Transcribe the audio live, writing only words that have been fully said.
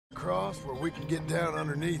across where we can get down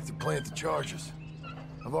underneath to plant the charges.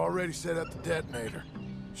 I've already set up the detonator.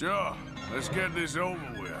 Sure, let's get this over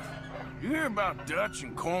with. You hear about Dutch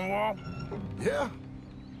and Cornwall? Yeah,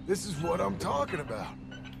 this is what I'm talking about.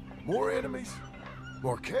 More enemies,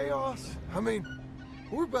 more chaos. I mean,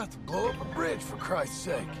 we're about to blow up a bridge, for Christ's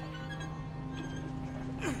sake.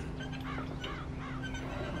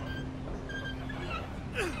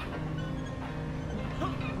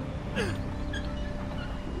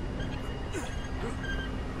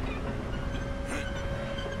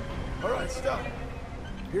 All right, stop.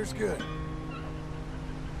 Here's good.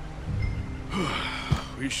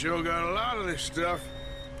 We sure got a lot of this stuff.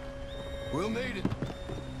 We'll need it.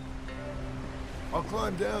 I'll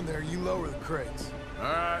climb down there, you lower the crates. All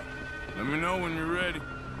right, let me know when you're ready.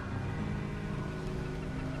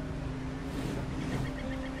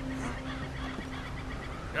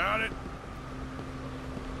 Got it.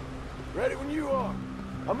 Ready when you are.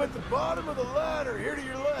 I'm at the bottom of the ladder, here to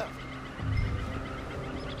your left.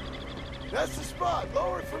 That's the spot.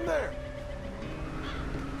 Lower it from there.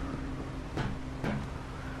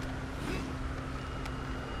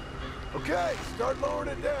 Okay, start lowering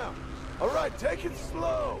it down. All right, take it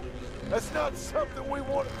slow. That's not something we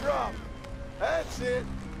want to drop. That's it.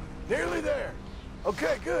 Nearly there.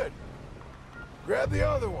 Okay, good. Grab the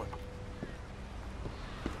other one.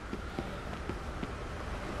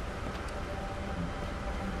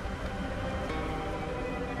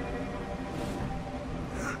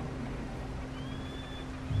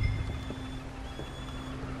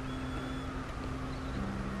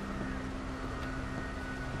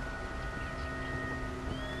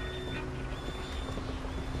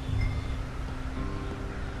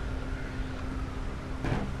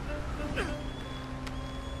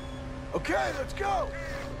 Okay, let's go.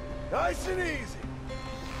 Nice and easy.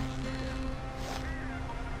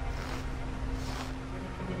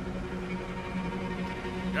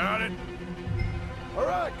 Got it. All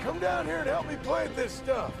right, come down here and help me plant this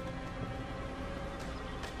stuff.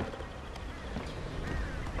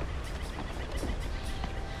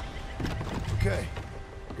 Okay,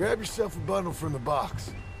 grab yourself a bundle from the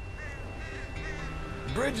box.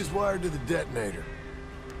 The bridge is wired to the detonator.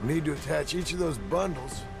 We need to attach each of those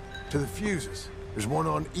bundles to the fuses. There's one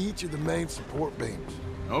on each of the main support beams.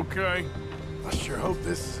 Okay. I sure hope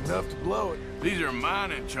this is enough to blow it. These are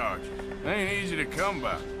mining charges. They ain't easy to come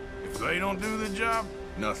by. If they don't do the job,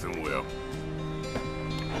 nothing will.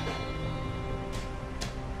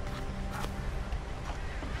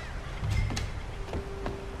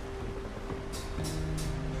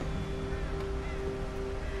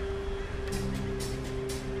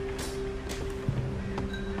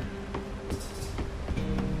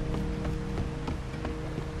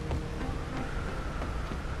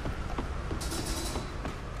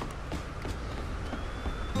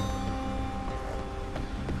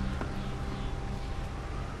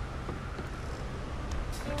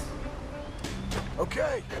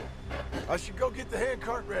 Okay, I should go get the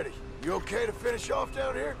handcart ready. You okay to finish off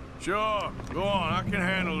down here? Sure. Go on, I can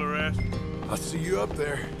handle the rest. I'll see you up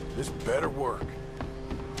there. This better work.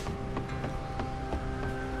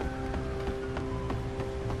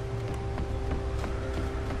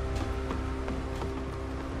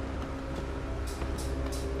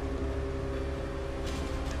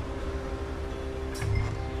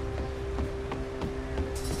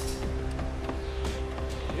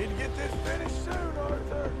 Need to get this finished soon,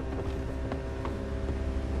 Arthur.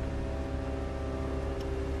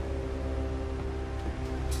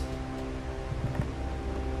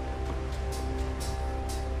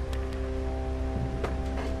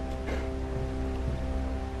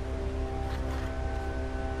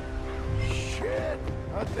 Shit!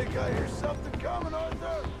 I think I hear something coming,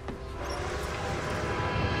 Arthur.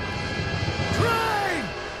 Train!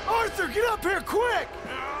 Arthur, get up here quick!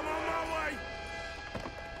 I'm on my way.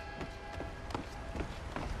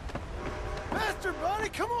 Faster, buddy,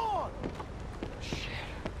 come on! Shit.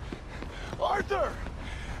 Arthur!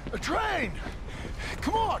 A train!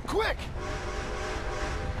 Come on, quick!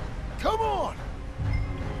 Come on!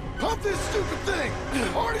 Pump this stupid thing!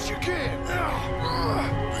 Hard as you can!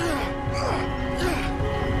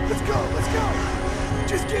 Let's go, let's go!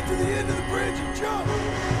 Just get to the end of the bridge and jump!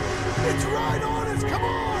 It's right